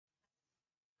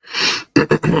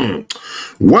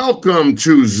Welcome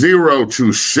to 0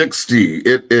 to 60.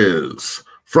 It is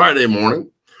Friday morning.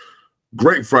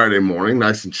 Great Friday morning.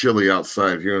 Nice and chilly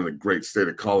outside here in the great state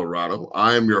of Colorado.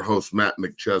 I am your host, Matt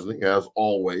McChesney, as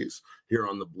always, here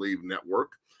on the Believe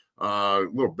Network.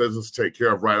 Little business to take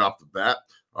care of right off the bat.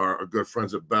 Our good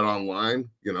friends at BetOnline,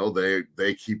 you know,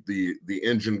 they keep the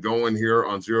engine going here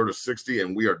on 0 to 60,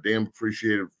 and we are damn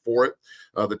appreciated for it.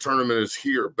 The tournament is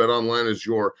here. BetOnline is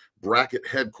your bracket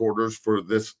headquarters for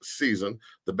this season.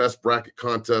 The best bracket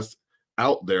contest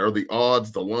out there, the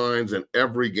odds, the lines, and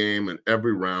every game and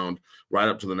every round right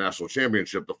up to the national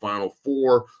championship. The Final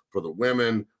Four for the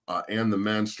women and the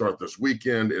men start this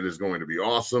weekend. It is going to be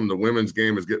awesome. The women's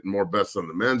game is getting more bets than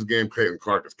the men's game. Caitlin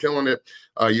Clark is killing it.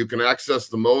 You can access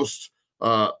the most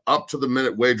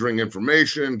up-to-the-minute wagering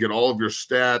information, get all of your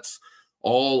stats,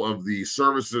 all of the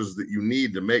services that you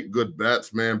need to make good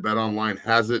bets. Man, BetOnline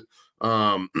has it.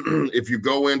 If you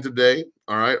go in today,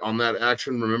 all right, on that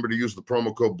action, remember to use the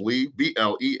promo code BLEAV,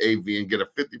 B-L-E-A-V, and get a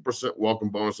 50% welcome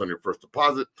bonus on your first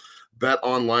deposit.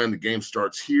 BetOnline, the game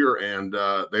starts here, and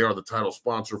they are the title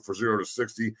sponsor for 0 to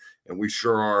 60, and we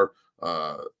sure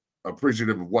are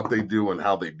appreciative of what they do and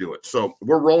how they do it. So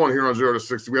we're rolling here on 0 to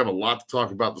 60. We have a lot to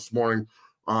talk about this morning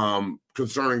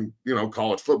concerning, you know,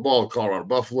 college football, the Colorado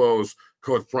Buffaloes,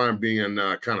 Coach Prime being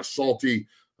kind of salty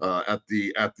at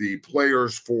the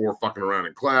players for fucking around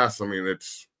in class. I mean,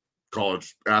 it's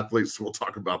college athletes, so we'll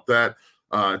talk about that.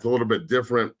 It's a little bit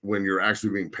different when you're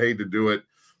actually being paid to do it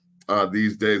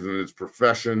these days in its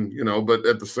profession, you know, but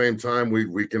at the same time,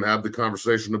 we can have the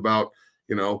conversation about,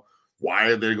 you know, why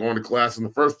are they going to class in the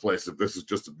first place? If this is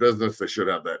just a business, they should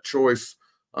have that choice.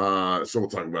 So we'll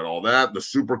talk about all that. The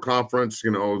super conference,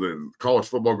 you know, the college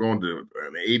football going to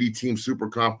an 80-team super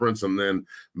conference, and then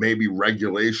maybe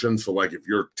regulation. So like if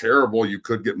you're terrible, you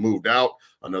could get moved out,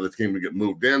 another team to get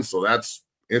moved in. So that's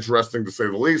interesting to say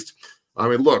the least. I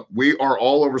mean, look, we are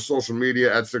all over social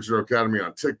media at 60 Academy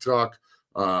on TikTok,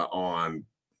 on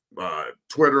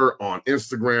Twitter, on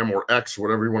Instagram or X,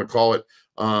 whatever you want to call it.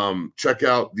 Check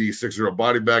out the 60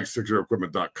 body bag,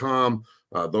 60equipment.com.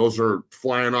 Those are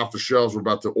flying off the shelves. We're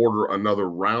about to order another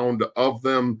round of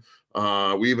them.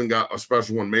 We even got a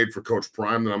special one made for Coach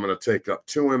Prime that I'm going to take up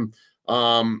to him.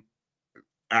 Other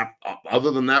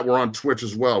than that, we're on Twitch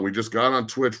as well. We just got on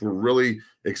Twitch. We're really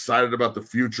excited about the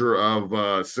future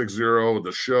of 60,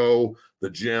 the show, the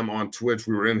gym on Twitch.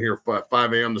 We were in here 5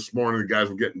 a.m. this morning. The guys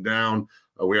were getting down.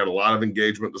 We had a lot of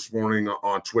engagement this morning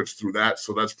on Twitch through that.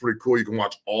 So that's pretty cool. You can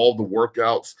watch all the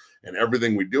workouts and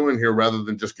everything we do in here rather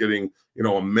than just getting, you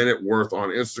know, a minute worth on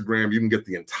Instagram. You can get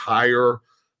the entire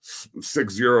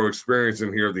 60 experience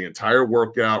in here, the entire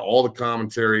workout, all the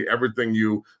commentary, everything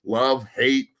you love,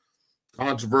 hate,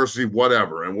 controversy,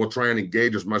 whatever. And we'll try and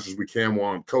engage as much as we can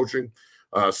while I'm coaching.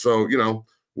 So, you know,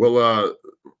 we'll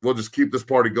just keep this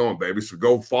party going, baby. So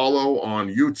go follow on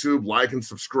YouTube, like and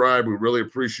subscribe. We really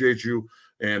appreciate you.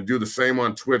 And do the same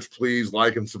on Twitch, please.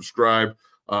 Like and subscribe.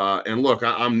 And look,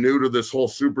 I'm new to this whole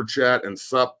super chat and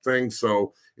sup thing.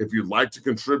 So if you'd like to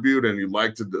contribute and you'd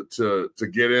like to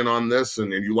get in on this,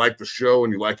 and you like the show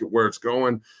and you like it where it's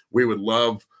going, we would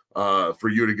love for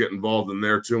you to get involved in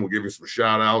there too. And we'll give you some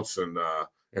shout outs and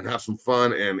have some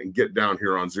fun and get down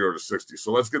here on 0 to 60.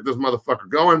 So let's get this motherfucker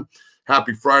going.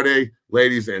 Happy Friday,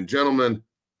 ladies and gentlemen.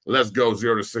 Let's go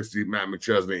 0 to 60. Matt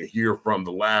McChesney here from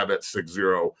the lab at 60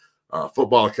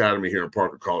 Football Academy here in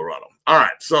Parker, Colorado. All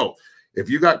right, so if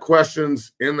you got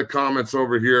questions in the comments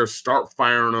over here, start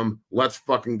firing them. Let's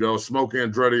fucking go. Smoke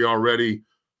Andretti already.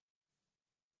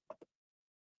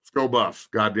 Let's go Buffs.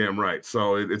 Goddamn right.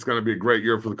 So it's going to be a great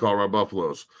year for the Colorado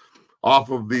Buffaloes.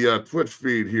 Off of the Twitch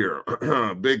feed here,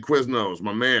 Big Quiznos,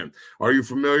 my man. Are you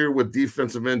familiar with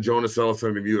defensive end Jonas Ellis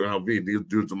out of UNLV?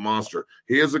 Dude's a monster.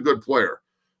 He is a good player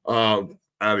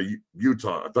out of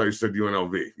Utah. I thought you said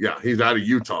UNLV. Yeah, he's out of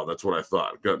Utah. That's what I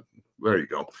thought. Good. There you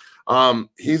go.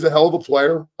 He's a hell of a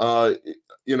player.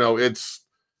 You know,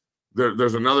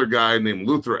 there's another guy named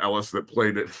Luther Ellis that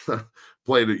played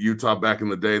at Utah back in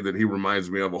the day that he reminds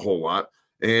me of a whole lot.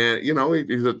 And, you know,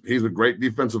 he's a great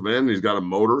defensive end. He's got a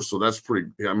motor, so that's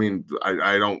pretty – I mean,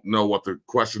 I don't know what the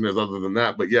question is other than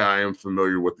that, but, yeah, I am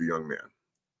familiar with the young man.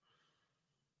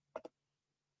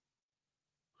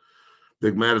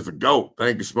 Big Matt is a GOAT.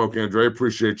 Thank you, Smoke Andre.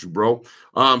 Appreciate you, bro.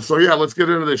 So, yeah, let's get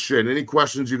into this shit. Any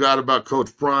questions you got about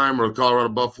Coach Prime or the Colorado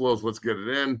Buffaloes, let's get it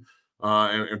in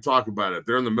and talk about it.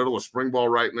 They're in the middle of spring ball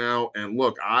right now. And,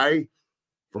 look,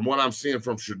 from what I'm seeing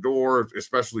from Shador,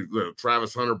 especially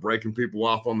Travis Hunter breaking people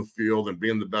off on the field and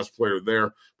being the best player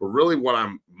there. But really what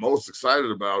I'm most excited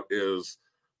about is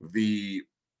the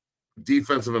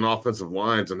defensive and offensive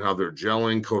lines and how they're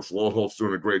gelling. Coach Loholt's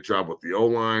doing a great job with the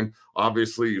O-line.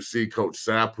 Obviously, you see Coach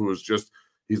Sapp, who is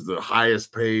he's the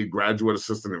highest paid graduate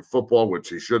assistant in football, which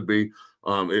he should be.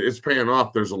 It's paying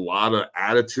off. There's a lot of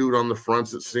attitude on the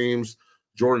fronts, it seems.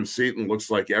 Jordan Seaton looks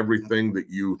like everything that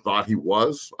you thought he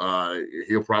was.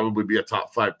 He'll probably be a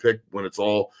top 5 pick when it's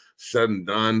all said and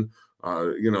done.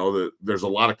 There's a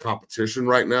lot of competition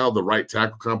right now. The right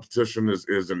tackle competition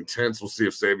is intense. We'll see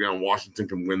if Savion Washington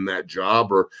can win that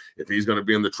job or if he's going to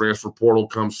be in the transfer portal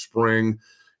come spring.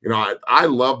 I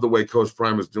love the way Coach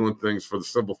Prime is doing things for the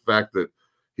simple fact that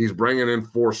he's bringing in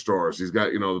 4 stars. He's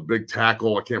got, the big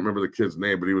tackle. I can't remember the kid's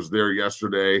name, but he was there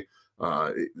yesterday.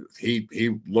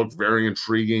 He looked very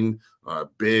intriguing,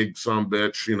 big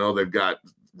sumbitch. They've got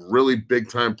really big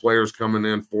time players coming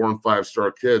in, 4- and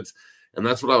 5-star kids. And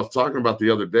that's what I was talking about the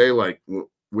other day. Like,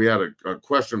 we had a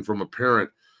question from a parent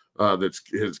that's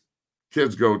his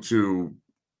kids go to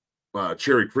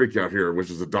Cherry Creek out here, which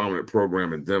is a dominant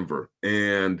program in Denver.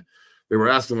 And they were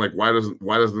asking, like, why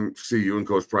doesn't CU and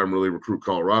Coach Prime really recruit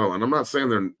Colorado? And I'm not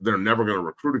saying they're never going to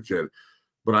recruit a kid,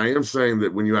 but I am saying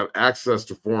that when you have access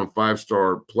to 4- and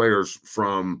 5-star players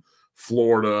from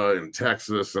Florida and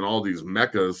Texas and all these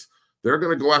meccas, they're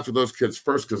going to go after those kids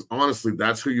first because, honestly,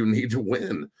 that's who you need to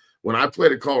win. When I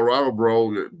played at Colorado,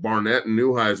 bro, Barnett and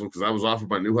Neuheisel, because I was offered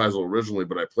by Neuheisel originally,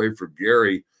 but I played for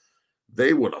Gary,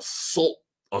 they would assault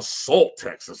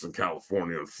Texas and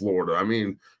California and Florida. I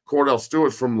mean, Cordell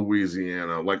Stewart's from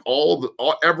Louisiana. Like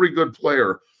every good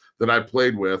player that I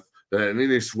played with that had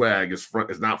any swag is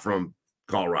not from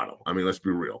Colorado. I mean, let's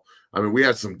be real. I mean, we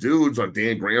had some dudes on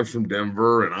Dan Graham's from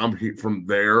Denver, and I'm from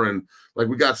there, and like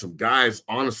we got some guys,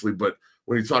 honestly. But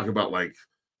when you talk about like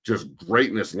just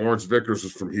greatness, Lawrence Vickers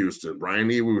was from Houston,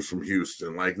 Brian Ewey was from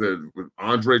Houston, like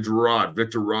Andre Gerard,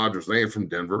 Victor Rogers, they ain't from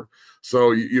Denver.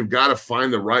 So you've got to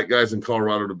find the right guys in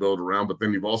Colorado to build around, but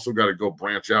then you've also got to go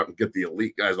branch out and get the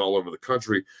elite guys all over the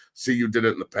country. See, you did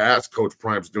it in the past. Coach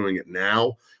Prime's doing it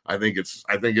now. I think it's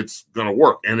going to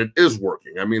work, and it is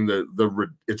working. I mean,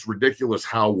 it's ridiculous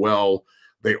how well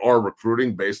they are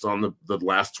recruiting based on the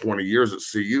last 20 years at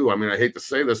CU. I mean, I hate to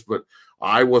say this, but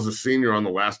I was a senior on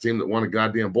the last team that won a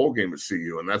goddamn bowl game at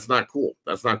CU, and that's not cool.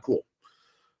 That's not cool.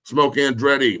 Smoke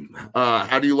Andretti,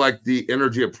 how do you like the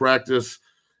energy of practice?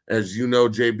 As you know,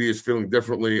 JB is feeling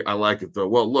differently. I like it, though.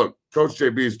 Well, look, Coach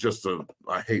JB is just a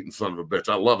hating son of a bitch.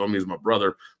 I love him. He's my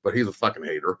brother, but he's a fucking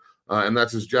hater, and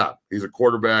that's his job. He's a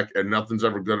quarterback, and nothing's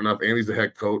ever good enough, and he's a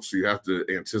head coach, so you have to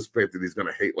anticipate that he's going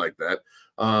to hate like that,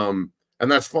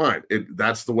 and that's fine.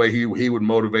 That's the way he would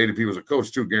motivate if he was a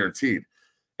coach, too, guaranteed.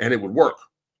 And it would work.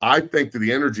 I think that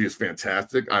the energy is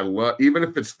fantastic. I love, even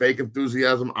if it's fake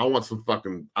enthusiasm, I want some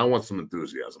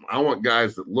enthusiasm. I want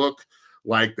guys that look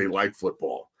like they like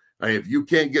football. If you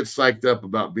can't get psyched up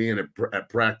about being at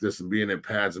practice and being in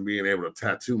pads and being able to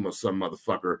tattoo some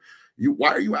motherfucker, why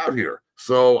are you out here?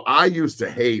 So I used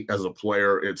to hate as a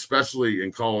player, especially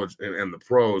in college and the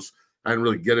pros. I didn't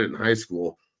really get it in high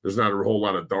school. There's not a whole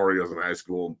lot of Darios in high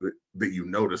school that you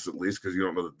notice, at least, because you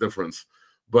don't know the difference.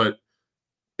 But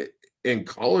in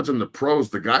college and the pros,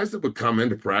 the guys that would come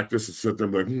into practice and sit there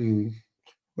and be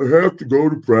like, I have to go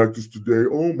to practice today.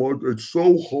 Oh my God, it's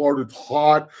so hard, it's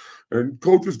hot, and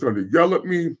coach is going to yell at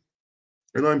me.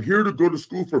 And I'm here to go to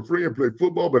school for free and play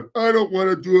football, but I don't want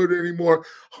to do it anymore.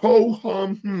 Ho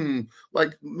hum.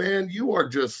 Like, man, you're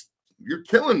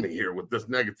killing me here with this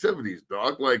negativity,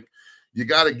 dog. Like, you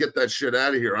got to get that shit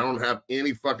out of here. I don't have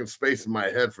any fucking space in my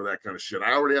head for that kind of shit.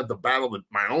 I already have to battle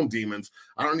my own demons.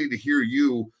 I don't need to hear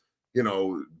you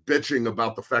bitching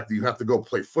about the fact that you have to go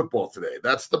play football today.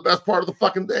 That's the best part of the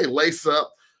fucking day. Lace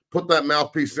up, put that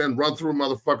mouthpiece in, run through a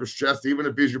motherfucker's chest, even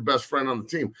if he's your best friend on the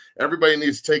team. Everybody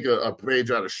needs to take a page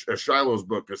out of Shiloh's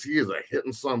book because he is a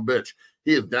hitting son bitch.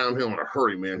 He is downhill in a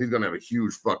hurry, man. He's going to have a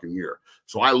huge fucking year.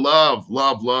 So I love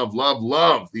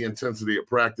the intensity of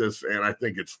practice, and I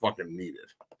think it's fucking needed.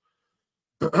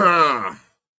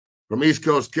 From East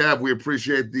Coast Cav, we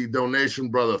appreciate the donation,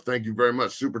 brother. Thank you very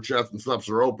much. Super chats and subs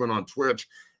are open on Twitch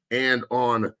and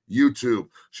on YouTube.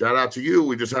 Shout out to you.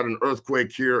 We just had an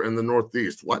earthquake here in the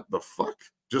Northeast. What the fuck?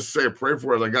 Just say a prayer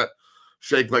for us. I got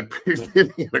shake like P.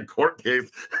 Diddy in a court case.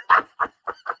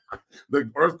 The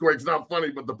earthquake's not funny,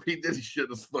 but the P. Diddy shit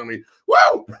is funny.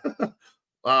 Woo!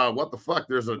 What the fuck?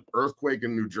 There's an earthquake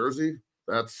in New Jersey?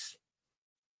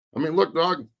 Look,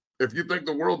 dog. If you think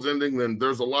the world's ending, then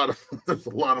there's a lot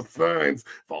of signs.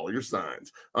 Follow your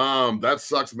signs. That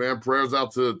sucks, man. Prayers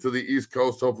out to the East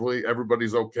Coast. Hopefully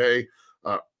everybody's okay.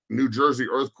 New Jersey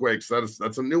earthquakes.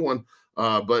 That's a new one.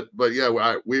 But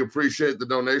yeah, we appreciate the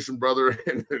donation, brother.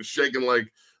 And shaking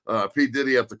like P.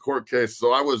 Diddy at the court case.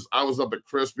 So I was up at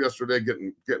Crisp yesterday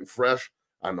getting fresh.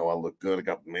 I know I look good. I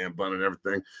got the man bun and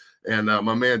everything. And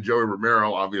my man Joey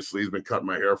Romero, obviously, he's been cutting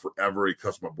my hair forever. He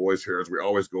cuts my boys' hairs. We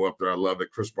always go up there. I love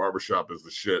it. Chris Barbershop is the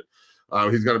shit.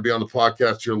 He's going to be on the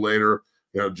podcast here later.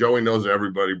 You know, Joey knows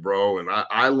everybody, bro. And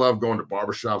I love going to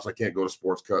barbershops. I can't go to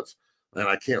sports cuts. And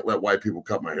I can't let white people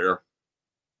cut my hair.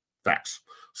 Facts.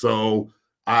 So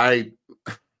I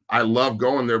love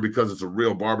going there because it's a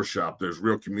real barbershop. There's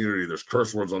real community. There's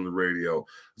curse words on the radio.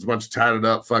 There's a bunch of tatted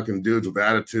up fucking dudes with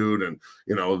attitude. And,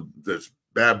 you know, there's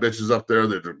bad bitches up there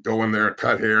that go in there and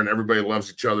cut hair, and everybody loves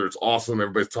each other. It's awesome.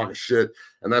 Everybody's talking shit.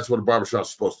 And that's what a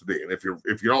barbershop's supposed to be. And if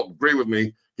you don't agree with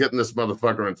me, get in this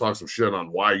motherfucker and talk some shit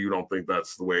on why you don't think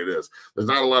that's the way it is. There's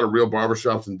not a lot of real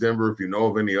barbershops in Denver. If you know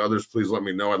of any others, please let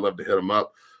me know. I'd love to hit them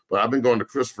up. But I've been going to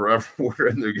Chris forever. We were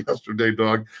in there yesterday,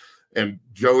 dog. And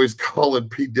Joey's calling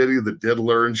P. Diddy the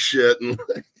diddler and shit. And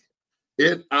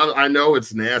I know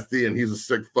it's nasty and he's a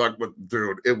sick fuck, but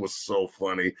dude, it was so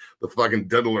funny. The fucking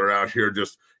diddler out here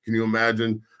just, can you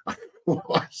imagine? I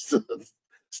watched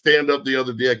stand up the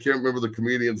other day. I can't remember the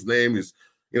comedian's name. He's,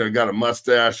 you know, got a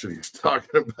mustache and he's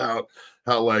talking about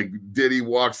how like Diddy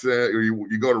walks in, or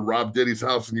you go to Rob Diddy's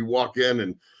house and you walk in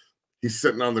and he's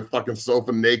sitting on the fucking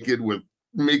sofa naked with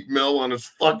Meek Mill on his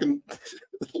fucking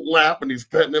lap and he's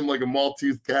petting him like a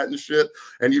Maltese cat and shit,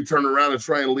 and you turn around and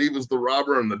try and leave as the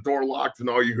robber and the door locked and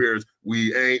all you hear is,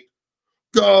 we ain't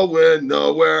going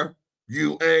nowhere,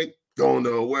 you ain't going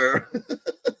nowhere.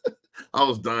 I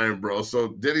was dying, bro. So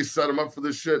Diddy set him up for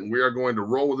this shit and we are going to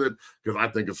roll with it because I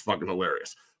think it's fucking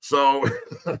hilarious. So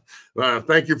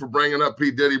thank you for bringing up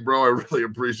P. Diddy, bro. I really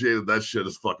appreciate it. That shit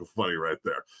is fucking funny right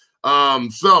there.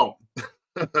 So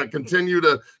continue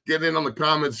to get in on the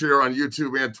comments here on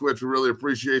YouTube and Twitch. We really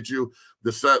appreciate you.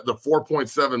 The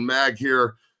 4.7 mag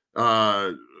here,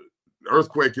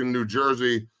 earthquake in New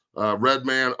Jersey,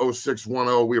 Redman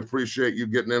 0610. We appreciate you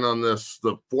getting in on this.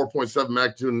 The 4.7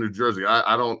 magnitude in New Jersey.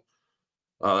 I don't.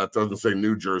 That doesn't say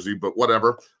New Jersey, but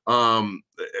whatever.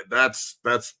 That's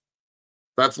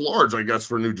large, I guess,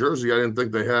 for New Jersey. I didn't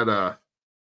think they had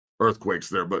earthquakes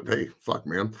there, but hey, fuck,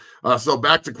 man. So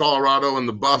back to Colorado and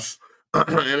the bus.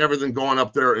 And everything going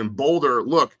up there in Boulder.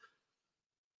 Look,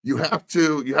 you have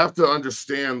to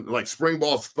understand, like, spring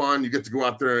ball's fun. You get to go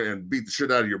out there and beat the shit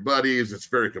out of your buddies. It's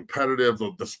very competitive.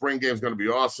 The spring game's going to be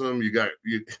awesome. You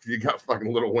got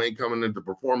fucking Lil Wayne coming in to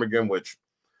perform again, which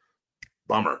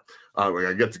bummer.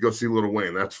 I get to go see Lil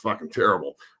Wayne. That's fucking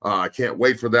terrible. I can't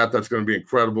wait for that. That's going to be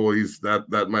incredible.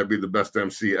 That might be the best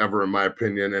MC ever, in my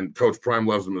opinion. And Coach Prime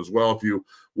loves him as well. If you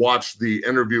watch the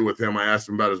interview with him, I asked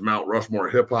him about his Mount Rushmore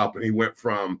hip hop, and he went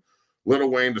from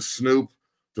Lil Wayne to Snoop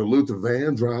to Luther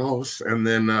Vandross and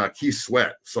then Keith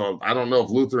Sweat. So I don't know if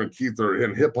Luther and Keith are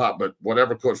in hip hop, but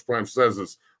whatever Coach Prime says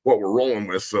is what we're rolling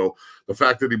with. So the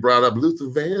fact that he brought up Luther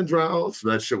Vandross,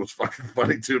 that shit was fucking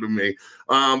funny too to me.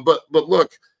 But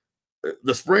look,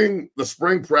 the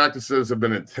spring practices have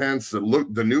been intense.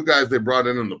 The new guys they brought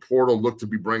in the portal look to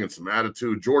be bringing some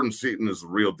attitude. Jordan Seaton is the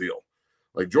real deal.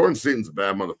 Like, Jordan Seaton's a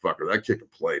bad motherfucker. That kid can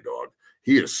play, dog.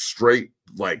 He is straight,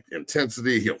 like,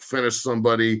 intensity. He'll finish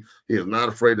somebody. He is not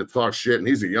afraid to talk shit, and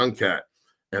he's a young cat.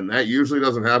 And that usually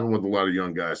doesn't happen with a lot of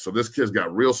young guys. So this kid's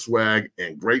got real swag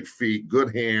and great feet,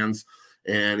 good hands.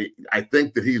 And I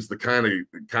think that he's the kind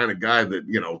of guy that,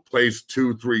 you know, plays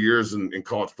 2-3 years in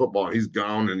college football, and he's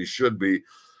gone, and he should be.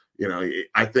 You know,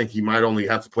 I think he might only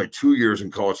have to play 2 years in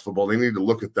college football. They need to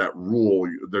look at that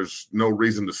rule. There's no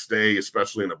reason to stay,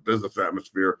 especially in a business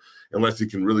atmosphere, unless he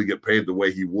can really get paid the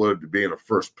way he would being a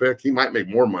first pick. He might make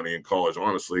more money in college,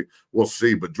 honestly. We'll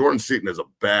see. But Jordan Seaton is a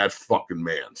bad fucking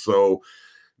man. So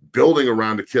building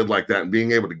around a kid like that and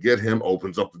being able to get him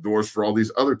opens up the doors for all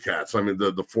these other cats. I mean,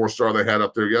 the 4-star they had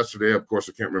up there yesterday, of course,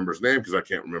 I can't remember his name because I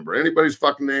can't remember anybody's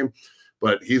fucking name,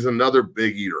 but he's another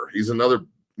big eater. He's another,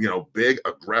 you know, big,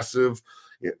 aggressive,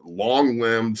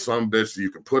 long-limbed sumbitch that you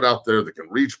can put out there that can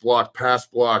reach block, pass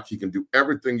block. He can do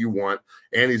everything you want,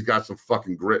 and he's got some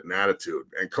fucking grit and attitude.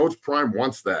 And Coach Prime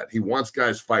wants that. He wants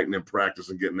guys fighting in practice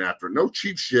and getting after it. No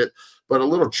cheap shit, but a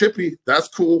little chippy. That's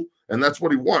cool, and that's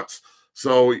what he wants.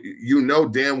 So you know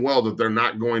damn well that they're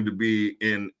not going to be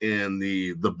in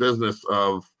the business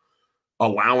of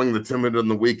allowing the timid on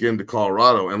the weekend to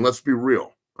Colorado. And let's be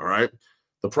real, all right?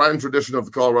 The pride and tradition of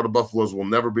the Colorado Buffaloes will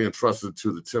never be entrusted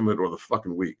to the timid or the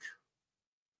fucking weak.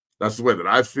 That's the way that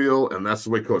I feel, and that's the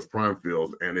way Coach Prime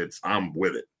feels, and I'm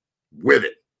with it. With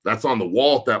it. That's on the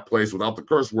wall at that place without the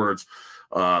curse words.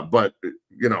 But,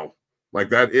 you know, like,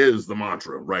 that is the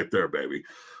mantra right there, baby.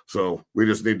 So we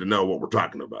just need to know what we're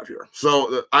talking about here.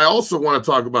 So I also want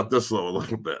to talk about this a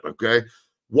little bit, okay?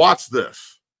 Watch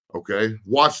this, Okay,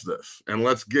 watch this and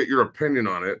let's get your opinion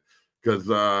on it, because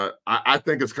I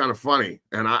think it's kind of funny.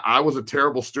 And I was a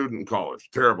terrible student in college.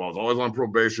 Terrible. I was always on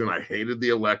probation. I hated the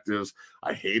electives.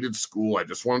 I hated school. I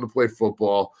just wanted to play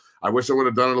football. I wish I would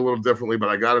have done it a little differently, but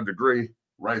I got a degree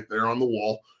right there on the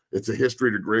wall. It's a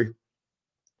history degree.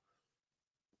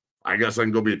 I guess I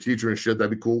can go be a teacher and shit.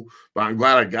 That'd be cool. But I'm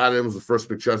glad I got in. It was the first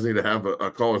McChesney to have a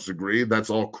college degree. That's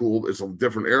all cool. It's a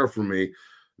different era for me.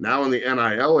 Now in the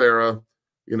NIL era,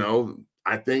 you know,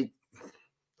 I think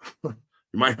you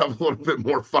might have a little bit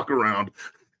more fuck around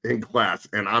in class,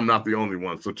 and I'm not the only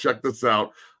one. So check this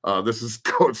out. This is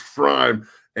Coach Prime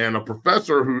and a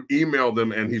professor who emailed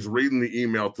him, and he's reading the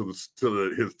email to his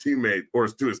teammate or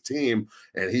to his team,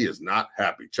 and he is not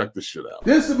happy. Check this shit out.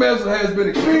 This semester has been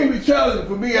extremely challenging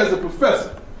for me as a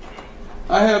professor.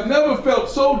 I have never felt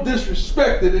so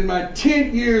disrespected in my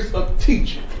 10 years of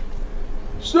teaching.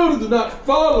 Students do not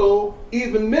follow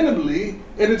even minimally,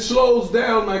 and it slows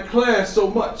down my class so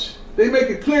much. They make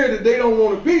it clear that they don't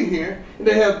want to be here, and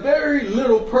they have very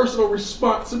little personal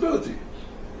responsibility,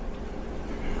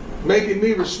 making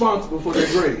me responsible for their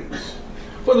grades.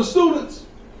 For the students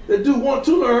that do want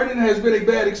to learn, it has been a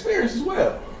bad experience as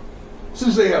well,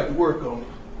 since they have to work on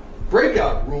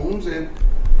breakout rooms, and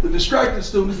the distracted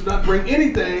students do not bring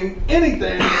anything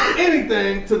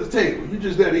to the table. You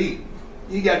just there to eat.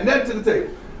 You got nothing to the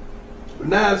table with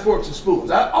knives, forks, and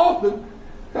spoons. I often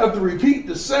have to repeat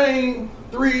the same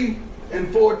 3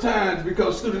 and 4 times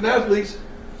because student athletes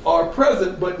are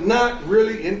present but not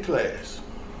really in class.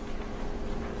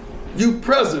 You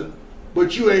present,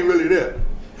 but you ain't really there.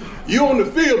 You on the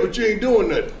field, but you ain't doing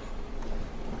nothing.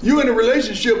 You in a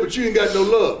relationship, but you ain't got no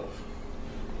love.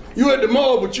 You at the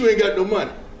mall, but you ain't got no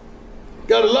money.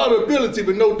 Got a lot of ability,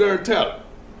 but no darn talent.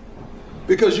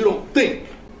 Because you don't think.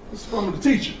 This is from the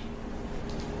teacher.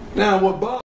 Now, what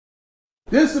Bob,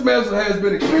 this semester has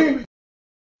been extremely.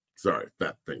 Sorry,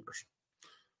 fat fingers.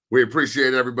 We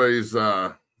appreciate everybody's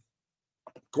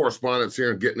correspondence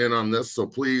here and getting in on this. So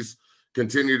please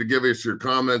continue to give us your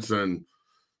comments and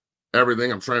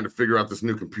everything. I'm trying to figure out this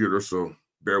new computer, so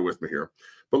bear with me here.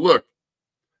 But look,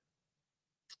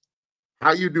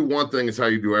 how you do one thing is how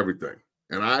you do everything.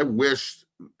 And I wish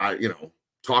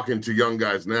talking to young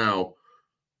guys now,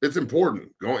 it's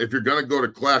important. If you're going to go to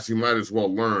class, you might as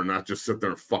well learn, not just sit there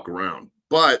and fuck around.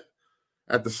 But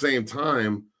at the same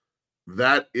time,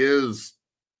 that is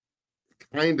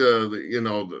kind of,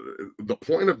 the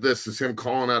point of this is him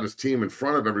calling out his team in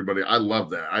front of everybody. I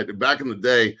love that. Back in the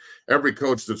day, every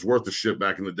coach that's worth a shit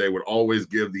back in the day would always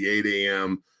give the 8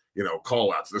 a.m.,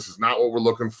 call outs. This is not what we're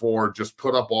looking for. Just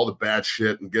put up all the bad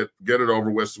shit and get it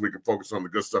over with so we can focus on the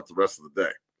good stuff the rest of the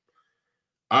day.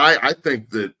 I think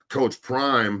that Coach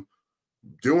Prime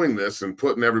doing this and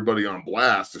putting everybody on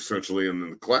blast essentially in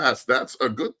the class, that's a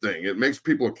good thing. It makes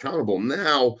people accountable.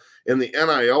 Now in the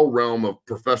NIL realm of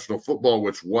professional football,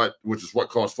 which is what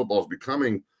college football is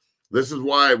becoming, this is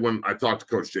why when I talked to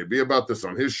Coach JB about this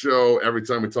on his show, every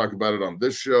time we talk about it on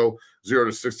this show, 0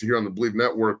 to 60 here on the Believe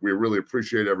Network, we really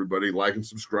appreciate everybody. Like and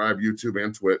subscribe, YouTube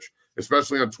and Twitch,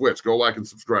 especially on Twitch. Go like and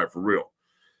subscribe for real.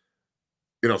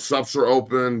 Subs are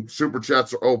open, super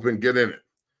chats are open, get in it.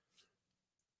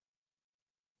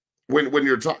 When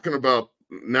you're talking about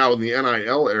now in the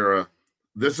NIL era,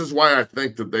 this is why I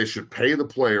think that they should pay the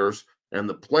players, and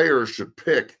the players should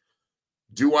pick,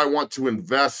 do I want to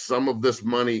invest some of this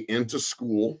money into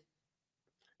school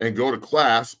and go to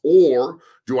class, or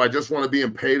do I just want to be a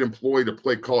paid employee to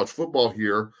play college football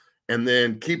here and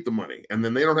then keep the money? And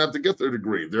then they don't have to get their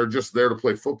degree. They're just there to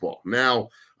play football. Now,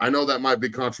 I know that might be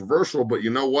controversial, but you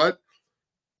know what?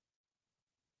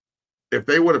 If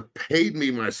they would have paid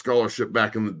me my scholarship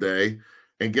back in the day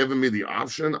and given me the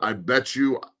option, I bet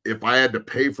you if I had to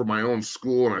pay for my own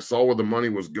school and I saw where the money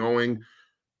was going,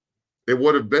 it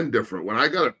would have been different. When I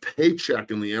got a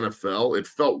paycheck in the NFL, it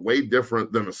felt way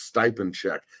different than a stipend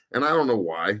check. And I don't know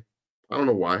why.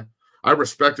 I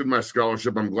respected my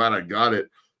scholarship. I'm glad I got it.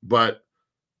 But,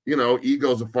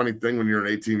 ego's a funny thing when you're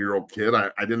an 18-year-old kid.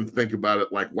 I didn't think about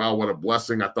it like, wow, what a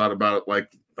blessing. I thought about it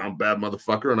like, I'm a bad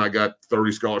motherfucker, and I got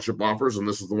 30 scholarship offers, and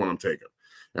this is the one I'm taking.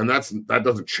 And that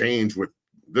doesn't change with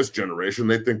this generation.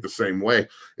 They think the same way.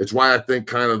 It's why I think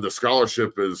kind of the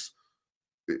scholarship is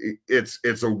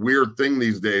it's a weird thing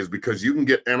these days, because you can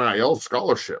get NIL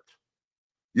scholarship.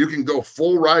 You can go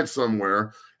full ride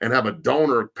somewhere and have a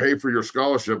donor pay for your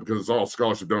scholarship, because it's all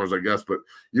scholarship donors, I guess, but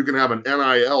you can have an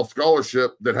NIL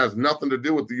scholarship that has nothing to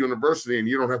do with the university, and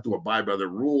you don't have to abide by the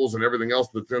rules and everything else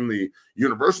that's in the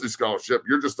university scholarship.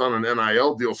 You're just on an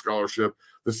NIL deal scholarship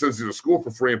that sends you to school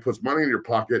for free and puts money in your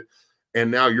pocket,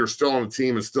 and now you're still on the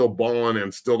team and still balling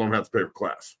and still don't have to pay for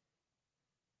class.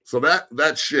 So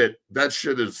that shit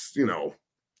is, you know,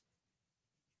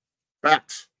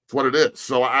 facts. It's what it is.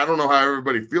 So I don't know how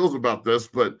everybody feels about this,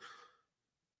 but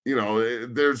you know,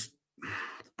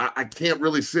 I can't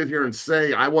really sit here and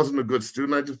say I wasn't a good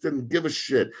student. I just didn't give a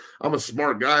shit. I'm a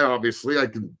smart guy, obviously.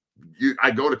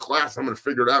 I go to class, I'm going to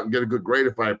figure it out and get a good grade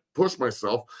if I push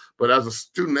myself. But as a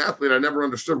student athlete, I never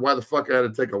understood why the fuck I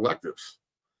had to take electives.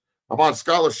 I'm on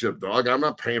scholarship, dog. I'm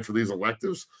not paying for these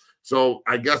electives. So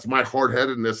I guess my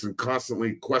hard-headedness and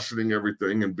constantly questioning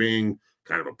everything and being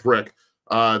kind of a prick,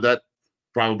 that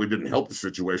probably didn't help the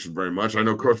situation very much. I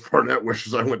know Coach Barnett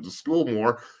wishes I went to school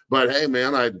more, but hey,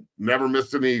 man, I never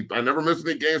missed any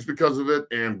games because of it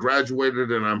and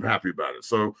graduated, and I'm happy about it.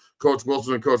 So Coach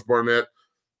Wilson and Coach Barnett,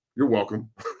 you're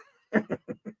welcome.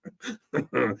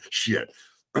 Shit.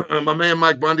 My man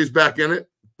Mike Bundy's back in it.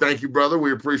 Thank you, brother.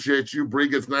 We appreciate you. Bree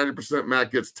gets 90%.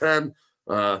 Matt gets 10.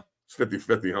 It's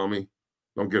 50-50, homie.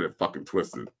 Don't get it fucking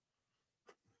twisted.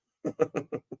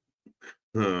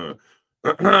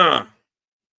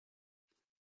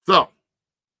 So,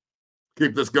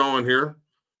 keep this going here.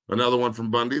 Another one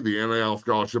from Bundy. The NIL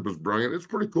scholarship is brilliant. It's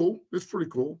pretty cool.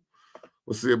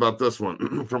 Let's see about this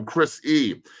one. From Chris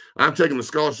E. I'm taking the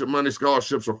scholarship money.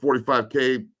 Scholarships are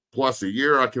 $45K plus a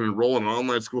year. I can enroll in an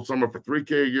online school somewhere for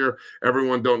 $3K a year.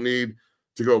 Everyone don't need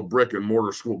to go brick and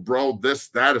mortar school. Bro,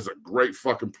 that is a great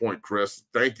fucking point, Chris.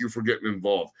 Thank you for getting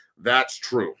involved. That's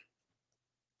true.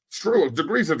 It's true. A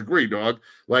degree's a degree, dog.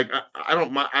 Like,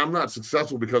 I'm not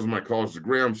successful because of my college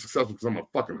degree. I'm successful because I'm a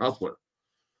fucking hustler.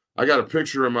 I got a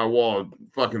picture in my wall of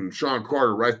fucking Sean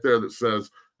Carter right there that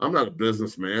says, I'm not a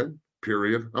businessman,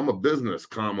 period. I'm a business,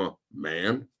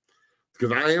 man.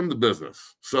 Because I am the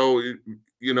business. So,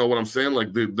 you know what I'm saying?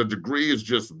 Like, the degree is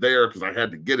just there because I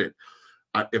had to get it.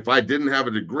 If I didn't have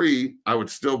a degree, I would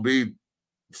still be the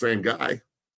same guy.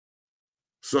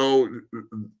 So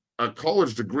a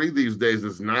college degree these days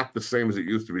is not the same as it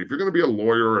used to be. If you're going to be a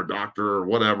lawyer or a doctor or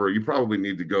whatever, you probably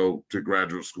need to go to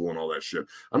graduate school and all that shit.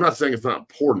 I'm not saying it's not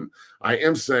important. I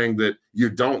am saying that you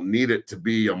don't need it to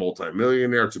be a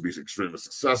multimillionaire, to be extremely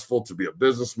successful, to be a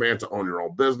businessman, to own your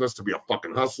own business, to be a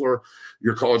fucking hustler.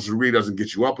 Your college degree doesn't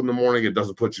get you up in the morning. It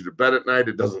doesn't put you to bed at night.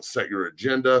 It doesn't set your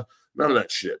agenda. None of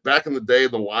that shit. Back in the day,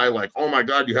 the lie, like, oh my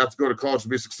God, you have to go to college to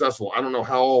be successful. I don't know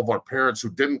how all of our parents who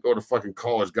didn't go to fucking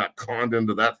college got conned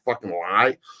into that fucking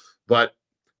lie, but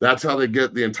that's how they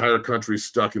get the entire country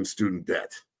stuck in student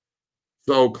debt.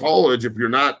 So college, if you're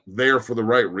not there for the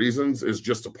right reasons, is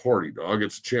just a party, dog.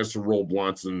 It's a chance to roll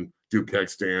blunts and do keg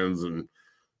stands and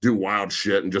do wild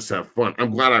shit and just have fun.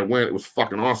 I'm glad I went. It was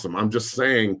fucking awesome. I'm just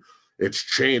saying, it's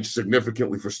changed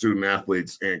significantly for student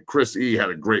athletes, and Chris E had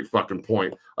a great fucking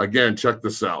point. Again, check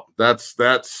this out. That's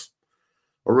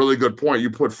a really good point.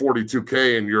 You put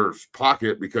 $42K in your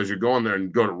pocket because you're going there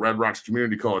and go to Red Rocks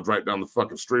Community College right down the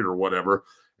fucking street or whatever,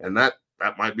 and that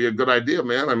might be a good idea,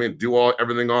 man. I mean, do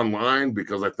everything online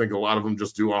because I think a lot of them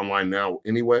just do online now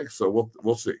anyway. So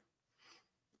we'll see.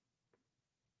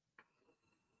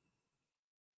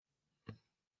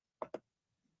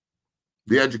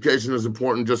 The education is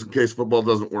important just in case football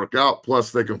doesn't work out.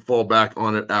 Plus, they can fall back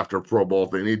on it after Pro Bowl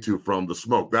if they need to from the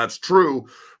smoke. That's true,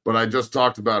 but I just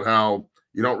talked about how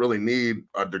you don't really need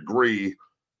a degree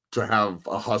to have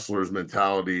a hustler's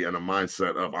mentality and a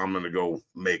mindset of I'm going to go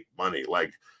make money.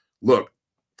 Like, look,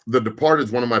 The Departed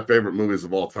is one of my favorite movies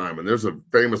of all time, and there's a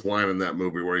famous line in that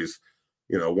movie where he's,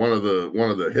 you know, one of the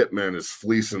hitmen is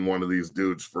fleecing one of these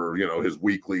dudes for, you know, his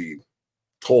weekly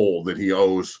toll that he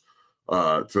owes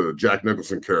to the Jack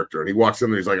Nicholson character. And he walks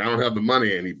in there, he's like, I don't have the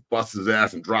money. And he busts his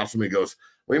ass and drops him. He goes,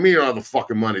 what do you mean you don't have the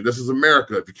fucking money? This is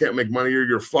America. If you can't make money,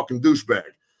 you're a fucking douchebag.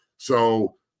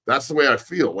 So that's the way I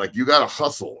feel. Like, you got to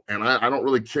hustle. And I don't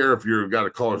really care if you've got a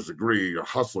college degree. Your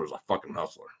hustler is a fucking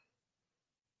hustler.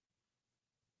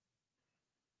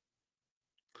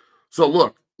 So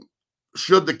look,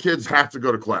 should the kids have to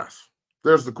go to class?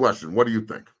 There's the question. What do you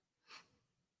think?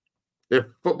 If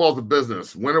football's a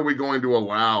business, when are we going to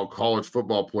allow college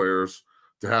football players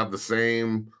to have the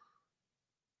same,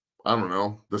 I don't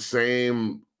know, the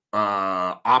same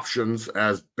options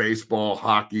as baseball,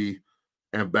 hockey,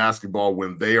 and basketball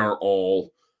when they are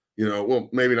all, you know, well,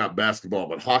 maybe not basketball,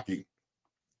 but hockey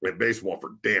and baseball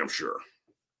for damn sure.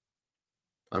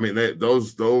 I mean,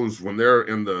 those when they're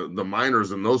in the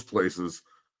minors in those places,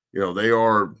 you know, they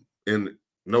are in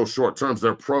no short terms.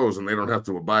 They're pros and they don't have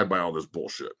to abide by all this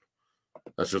bullshit.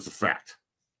 That's just a fact.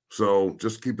 So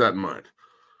just keep that in mind.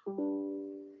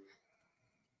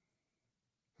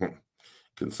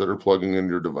 Consider plugging in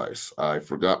your device. I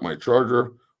forgot my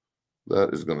charger.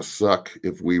 That is going to suck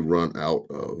if we run out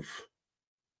of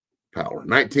power.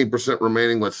 19%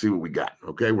 remaining. Let's see what we got.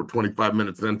 Okay, we're 25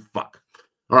 minutes in. Fuck.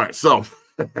 All right, so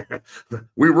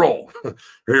we roll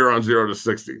here on 0 to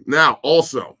 60. Now,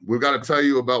 also, we've got to tell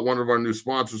you about one of our new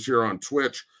sponsors here on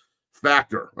Twitch,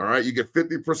 Factor. All right, you get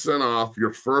 50% off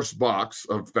your first box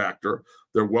of Factor.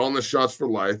 They're wellness shots for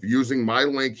life using my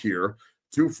link here.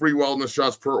 2 free wellness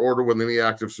shots per order with any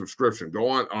active subscription. Go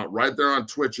on right there on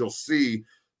Twitch. You'll see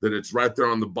that it's right there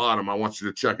on the bottom. I want you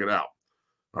to check it out.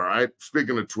 All right.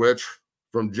 Speaking of Twitch,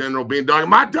 from General Bean Dog,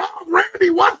 my dog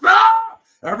Randy, what's up?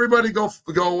 Everybody go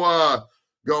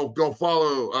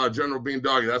follow General Bean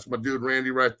Doggy. That's my dude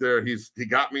Randy right there. He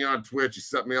got me on Twitch. He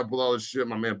set me up with all this shit.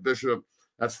 My man Bishop,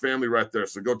 that's family right there.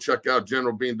 So go check out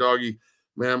General Bean Doggy.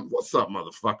 Man, what's up,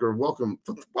 motherfucker? Welcome.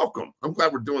 I'm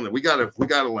glad we're doing that. We gotta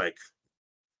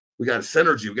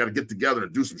synergy. We gotta get together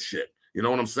and do some shit. You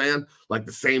know what I'm saying? Like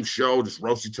the same show, just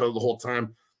roast each other the whole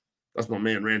time. That's my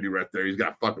man Randy right there. He's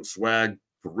got fucking swag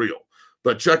for real.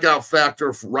 But check out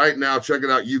Factor right now. Check it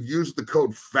out. You've used the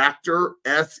code Factor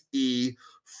SE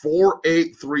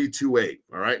 48328.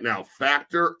 All right. Now,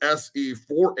 Factor SE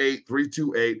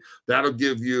 48328. That'll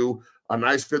give you a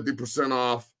nice 50%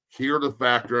 off here to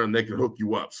Factor, and they can hook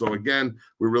you up. So again,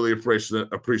 we really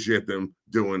appreciate them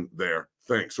doing their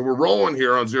thing. So we're rolling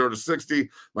here on 0 to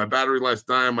 60. My battery life's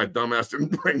dying. My dumbass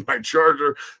didn't bring my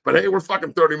charger. But hey, we're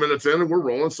fucking 30 minutes in and we're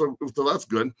rolling. So that's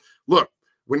good. Look,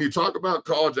 when you talk about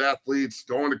college athletes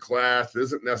going to class,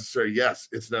 is it necessary? Yes,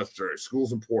 it's necessary.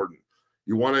 School's important.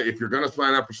 You want to, if you're going to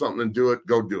sign up for something and do it,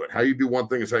 go do it. How you do one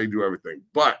thing is how you do everything.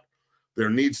 But there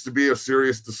needs to be a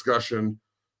serious discussion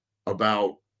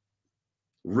about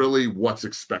really what's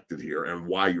expected here and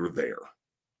why you're there.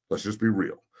 Let's just be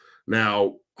real.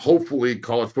 Now, hopefully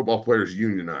college football players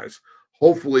unionize.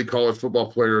 Hopefully college football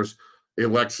players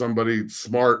elect somebody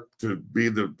smart to be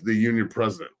the union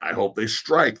president. I hope they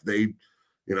strike. That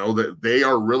they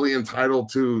are really entitled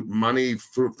to money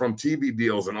from TV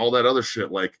deals and all that other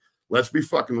shit. Like, let's be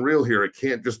fucking real here. It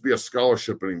can't just be a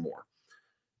scholarship anymore.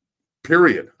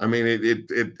 Period. I mean,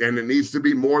 it needs to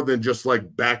be more than just like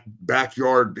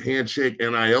backyard handshake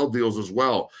NIL deals as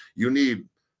well. You need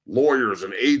lawyers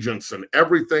and agents and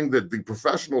everything that the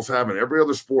professionals have in every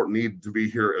other sport need to be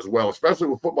here as well, especially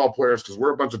with football players, because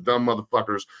we're a bunch of dumb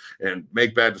motherfuckers and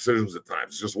make bad decisions at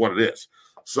times. It's just what it is.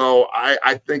 So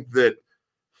I think that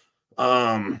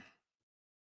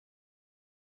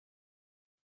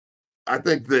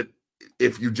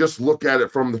if you just look at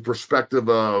it from the perspective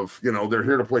of, they're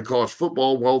here to play college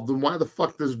football, well, then why the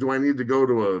fuck do I need to go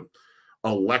to a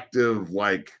elective,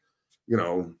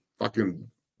 fucking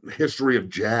history of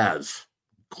jazz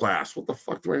class? What the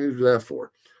fuck do I need to do that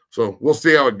for? So we'll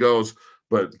see how it goes.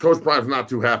 But Coach Prime's not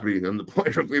too happy, and the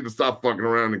players need to stop fucking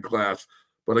around in class.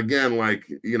 But again, what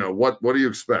do you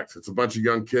expect? It's a bunch of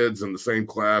young kids in the same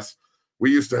class. We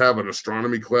used to have an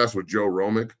astronomy class with Joe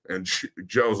Romick, and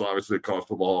Joe's obviously a college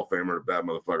football Hall of Famer, a bad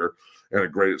motherfucker, and a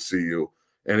great at CU.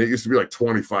 And it used to be like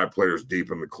 25 players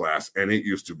deep in the class, and it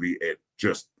used to be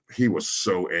he was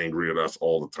so angry at us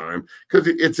all the time because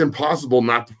it's impossible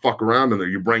not to fuck around in there.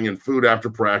 You bring in food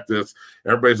after practice,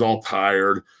 everybody's all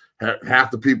tired. Half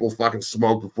the people fucking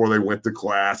smoked before they went to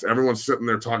class. Everyone's sitting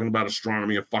there talking about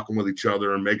astronomy and fucking with each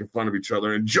other and making fun of each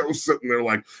other. And Joe's sitting there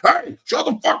like, hey, shut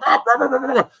the fuck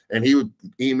up. And he would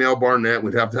email Barnett.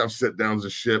 We'd have to have sit-downs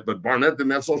and shit. But Barnett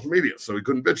didn't have social media, so he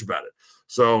couldn't bitch about it.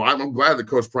 So I'm glad that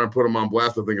Coach Prime put him on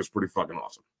blast. I think it's pretty fucking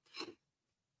awesome.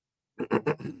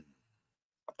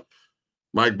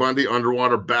 Mike Bundy,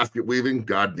 underwater basket weaving.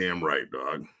 Goddamn right,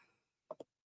 dog.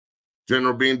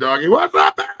 General Bean Doggy, what's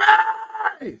up, baby?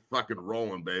 Fucking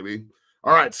rolling, baby.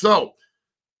 All right, so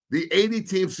the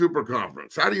 80-team super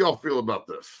conference. How do y'all feel about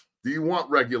this? Do you want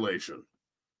regulation?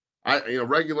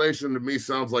 Regulation to me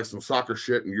sounds like some soccer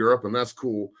shit in Europe, and that's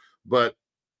cool. But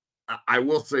I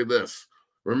will say this.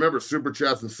 Remember, super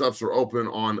chats and subs are open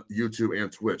on YouTube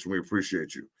and Twitch, and we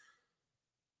appreciate you.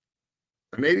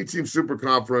 An 80-team super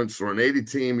conference or an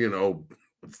 80-team,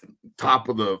 top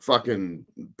of the fucking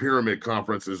pyramid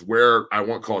conference is where I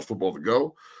want college football to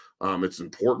go. It's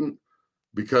important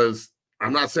because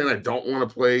I'm not saying I don't want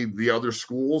to play the other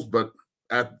schools, but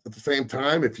at the same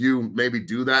time, if you maybe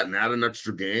do that and add an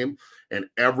extra game and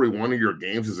every one of your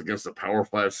games is against a Power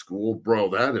 5 school, bro,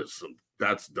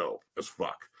 that's dope as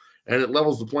fuck. And it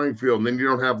levels the playing field. And then you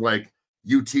don't have like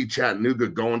UT Chattanooga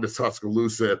going to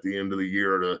Tuscaloosa at the end of the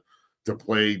year to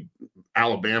play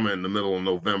Alabama in the middle of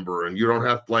November. And you don't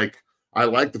have I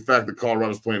like the fact that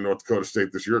Colorado's playing North Dakota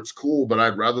State this year. It's cool, but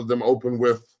I'd rather them open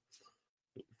with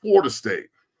Florida State.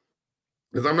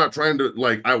 Because I'm not trying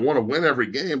to, I want to win every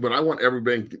game, but I want every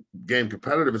game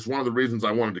competitive. It's one of the reasons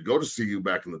I wanted to go to CU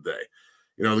back in the day.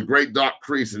 The great Doc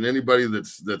Crease, and anybody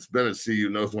that's been at CU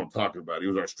knows what I'm talking about. He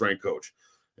was our strength coach.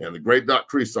 And the great Doc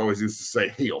Kreese always used to say,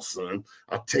 "Hell, son,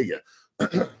 I'll tell you,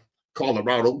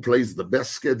 Colorado plays the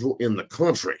best schedule in the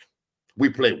country. We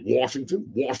play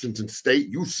Washington, Washington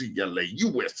State, UCLA,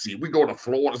 USC. We go to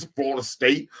Florida, Florida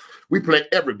State. We play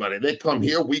everybody. They come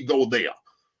here, we go there.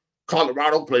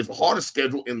 Colorado plays the hardest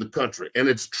schedule in the country." And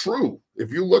it's true.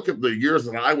 If you look at the years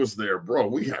that I was there, bro,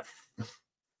 we had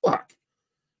fuck.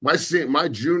 My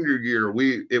junior year,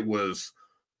 it was,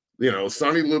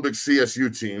 Sonny Lubbock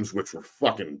CSU teams, which were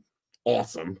fucking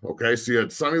awesome. Okay, so you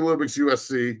had Sonny Lubbock's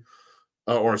USC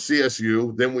or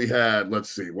CSU. Then we had, let's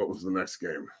see, what was the next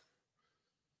game?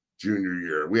 Junior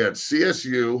year, we had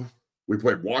CSU. We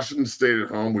played Washington State at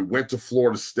home. We went to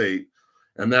Florida State,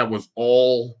 and that was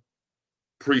all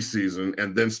preseason,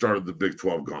 and then started the Big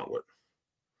 12 gauntlet.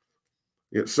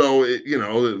 So,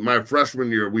 my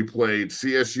freshman year, we played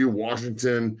CSU,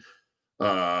 Washington,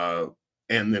 and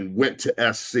then went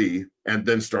to SC, and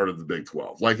then started the Big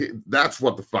 12. Like, that's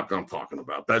what the fuck I'm talking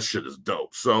about. That shit is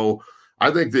dope. So I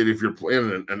think that if you're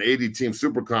playing an 80-team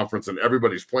super conference and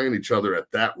everybody's playing each other at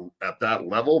that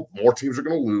level, more teams are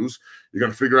going to lose. You're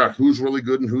going to figure out who's really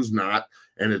good and who's not.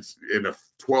 And it's in a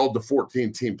 12 to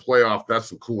 14 team playoff. That's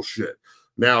some cool shit.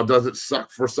 Now, does it suck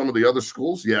for some of the other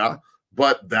schools? Yeah,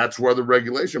 but that's where the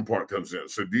regulation part comes in.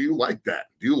 So do you like that?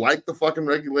 Do you like the fucking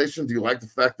regulation? Do you like the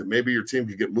fact that maybe your team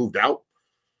could get moved out?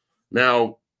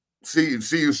 Now, see,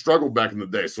 you struggled back in the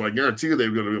day. So I guarantee you they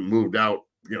were going to get moved out,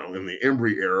 in the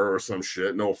Embry era or some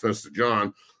shit. No offense to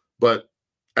John. But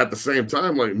at the same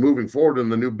time, like moving forward in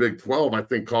the new Big 12, I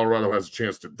think Colorado has a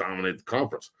chance to dominate the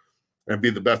conference and be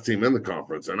the best team in the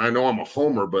conference. And I know I'm a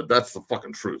homer, but that's the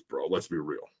fucking truth, bro. Let's be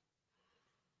real.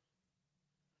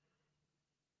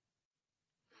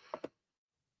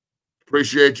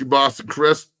 Appreciate you, Boston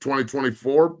Chris.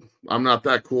 2024. I'm not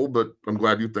that cool, but I'm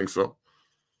glad you think so.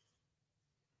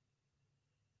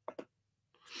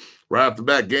 Right off the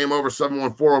bat, Game Over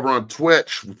 714 over on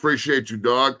Twitch. Appreciate you,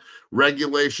 dog.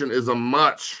 Regulation is a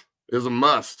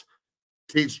must.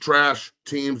 Teach trash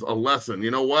teams a lesson.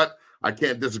 You know what? I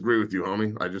can't disagree with you,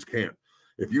 homie. I just can't.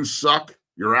 If you suck,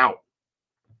 you're out.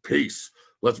 Peace.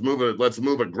 Let's move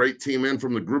a great team in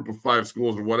from the group of 5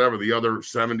 schools or whatever, the other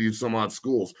 70 some odd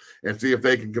schools, and see if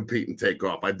they can compete and take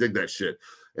off. I dig that shit.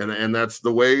 And that's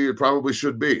the way it probably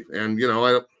should be. And,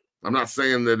 I'm not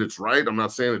saying that it's right. I'm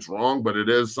not saying it's wrong, but it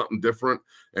is something different.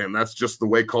 And that's just the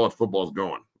way college football is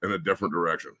going, in a different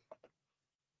direction.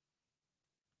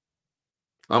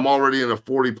 I'm already in a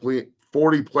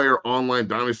 40-player online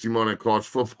dynasty mode in college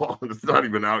football, and it's not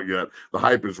even out yet. The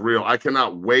hype is real. I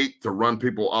cannot wait to run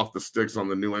people off the sticks on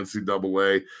the new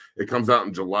NCAA. It comes out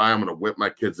in July. I'm going to whip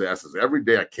my kids' asses every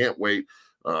day. I can't wait.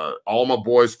 All my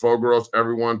boys, Fogros,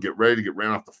 everyone, get ready to get ran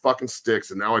off the fucking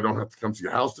sticks. And now I don't have to come to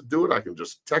your house to do it. I can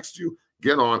just text you,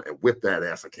 get on, and whip that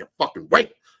ass. I can't fucking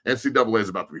wait. NCAA is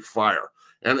about to be fire.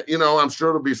 And, I'm sure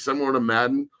it'll be similar to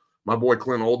Madden. My boy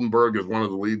Clint Oldenburg is one of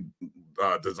the lead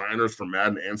designers for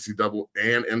Madden and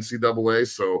NCAA.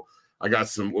 So I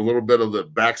got a little bit of the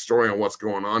backstory on what's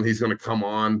going on. He's going to come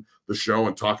on the show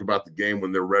and talk about the game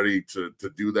when they're ready to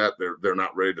do that. They're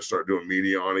not ready to start doing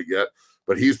media on it yet.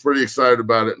 But he's pretty excited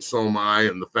about it, and so am I.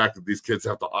 And the fact that these kids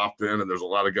have to opt in, and there's a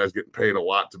lot of guys getting paid a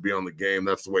lot to be on the game,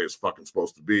 that's the way it's fucking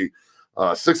supposed to be.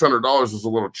 $600 is a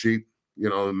little cheap.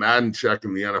 The Madden check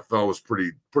in the NFL was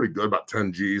pretty good, about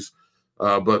 10 G's.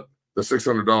 But the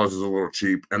 $600 is a little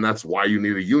cheap, and that's why you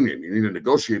need a union. You need to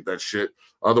negotiate that shit.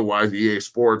 Otherwise, EA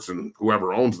Sports and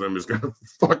whoever owns them is going to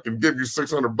fucking give you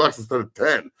 $600 instead of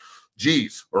 10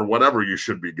 G's or whatever you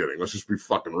should be getting. Let's just be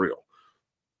fucking real.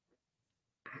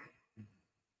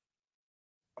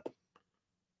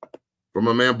 From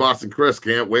my man Boston Chris,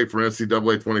 can't wait for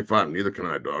NCAA 25. Neither can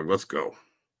I, dog. Let's go.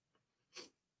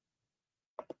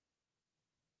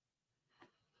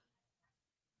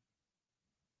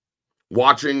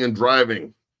 Watching and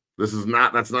driving. That's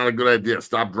not a good idea.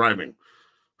 Stop driving.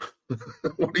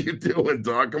 What are you doing,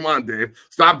 dog? Come on, Dave.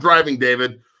 Stop driving,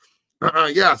 David.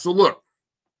 Yeah, so look,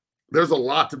 there's a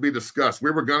lot to be discussed.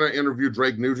 We were going to interview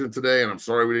Drake Nugent today, and I'm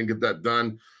sorry we didn't get that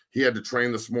done. He had to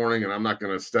train this morning, and I'm not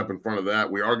going to step in front of that.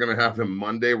 We are going to have him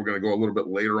Monday. We're going to go a little bit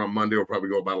later on Monday. We'll probably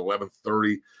go about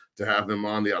 11:30 to have him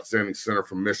on, the outstanding center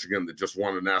from Michigan that just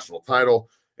won a national title,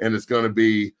 and it's going to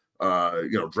be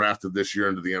drafted this year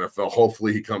into the NFL.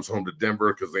 Hopefully he comes home to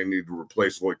Denver because they need to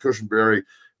replace Lloyd Cushenberry.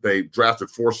 They drafted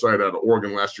Forsythe out of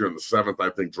Oregon last year in the 7th.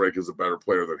 I think Drake is a better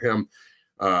player than him.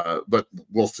 But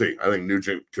we'll see. I think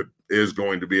Nugent is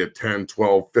going to be a 10,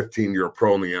 12, 15-year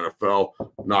pro in the NFL.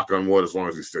 Knock on wood, as long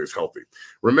as he stays healthy.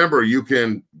 Remember, you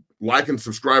can like and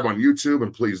subscribe on YouTube,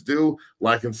 and please do.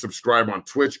 Like and subscribe on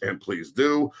Twitch, and please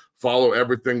do. Follow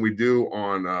everything we do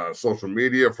on social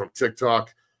media, from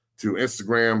TikTok to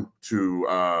Instagram,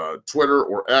 to Twitter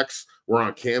or X. We're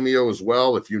on Cameo as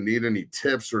well. If you need any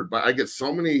tips or I get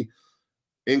so many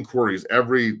inquiries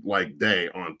every day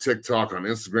on TikTok, on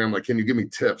Instagram. Like, can you give me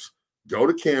tips? Go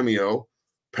to Cameo,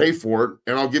 pay for it,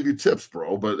 and I'll give you tips,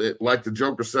 bro. But like the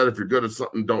Joker said, if you're good at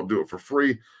something, don't do it for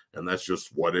free. And that's just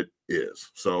what it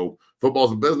is. So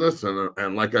football's a business.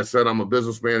 And like I said, I'm a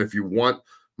businessman. If you want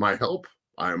my help,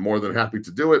 I am more than happy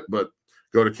to do it. But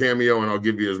go to Cameo and I'll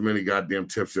give you as many goddamn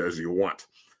tips as you want.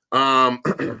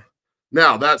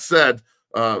 Now, that said,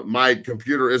 my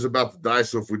computer is about to die.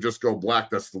 So if we just go black,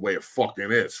 that's the way it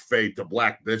fucking is. Fade to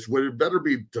black, bitch. Would it better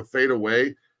be to fade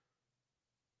away?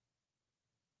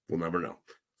 We'll never know.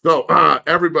 So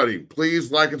everybody, please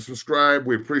like and subscribe.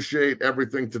 We appreciate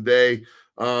everything today.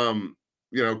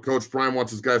 Coach Prime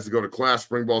wants his guys to go to class.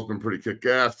 Spring ball's been pretty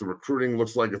kick-ass. The recruiting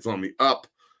looks like it's on the up.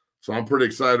 So I'm pretty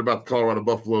excited about the Colorado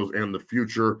Buffaloes and the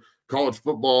future. College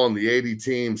football and the 80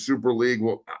 team Super League.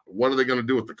 Well, what are they going to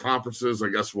do with the conferences? I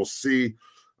guess we'll see.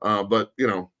 But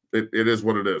it is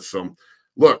what it is. So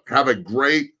look, have a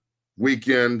great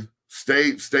weekend.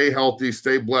 Stay healthy,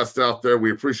 stay blessed out there.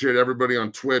 We appreciate everybody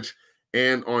on Twitch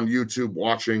and on YouTube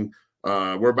watching.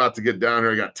 We're about to get down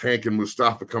here. I got Tank and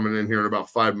Mustafa coming in here in about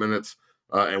 5 minutes.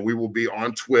 And we will be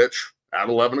on Twitch at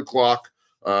 11 o'clock.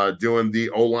 Doing the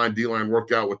O-line, D-line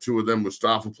workout with two of them.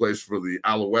 Mustafa plays for the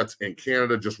Alouettes in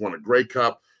Canada, just won a Grey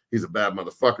Cup. He's a bad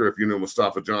motherfucker. If you knew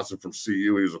Mustafa Johnson from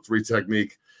CU, he was a 3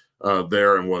 technique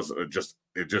there and was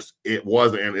it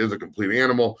was and is a complete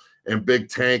animal. And Big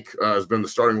Tank has been the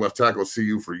starting left tackle at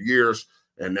CU for years,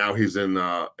 and now he's in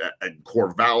at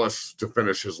Corvallis to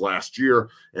finish his last year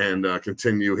and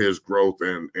continue his growth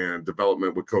and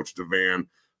development with Coach Devan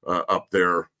up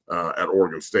there at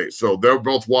Oregon State. So they're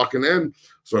both walking in.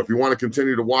 So if you want to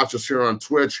continue to watch us here on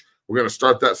Twitch, we're going to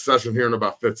start that session here in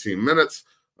about 15 minutes.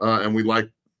 And we'd like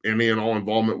any and all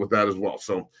involvement with that as well.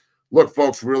 So look,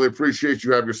 folks, really appreciate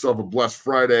you. Have yourself a blessed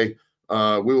Friday.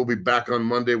 We will be back on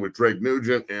Monday with Drake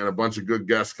Nugent and a bunch of good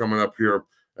guests coming up here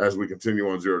as we continue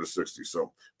on 0 to 60.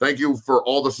 So thank you for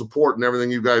all the support and everything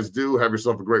you guys do. Have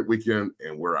yourself a great weekend,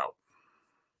 and we're out.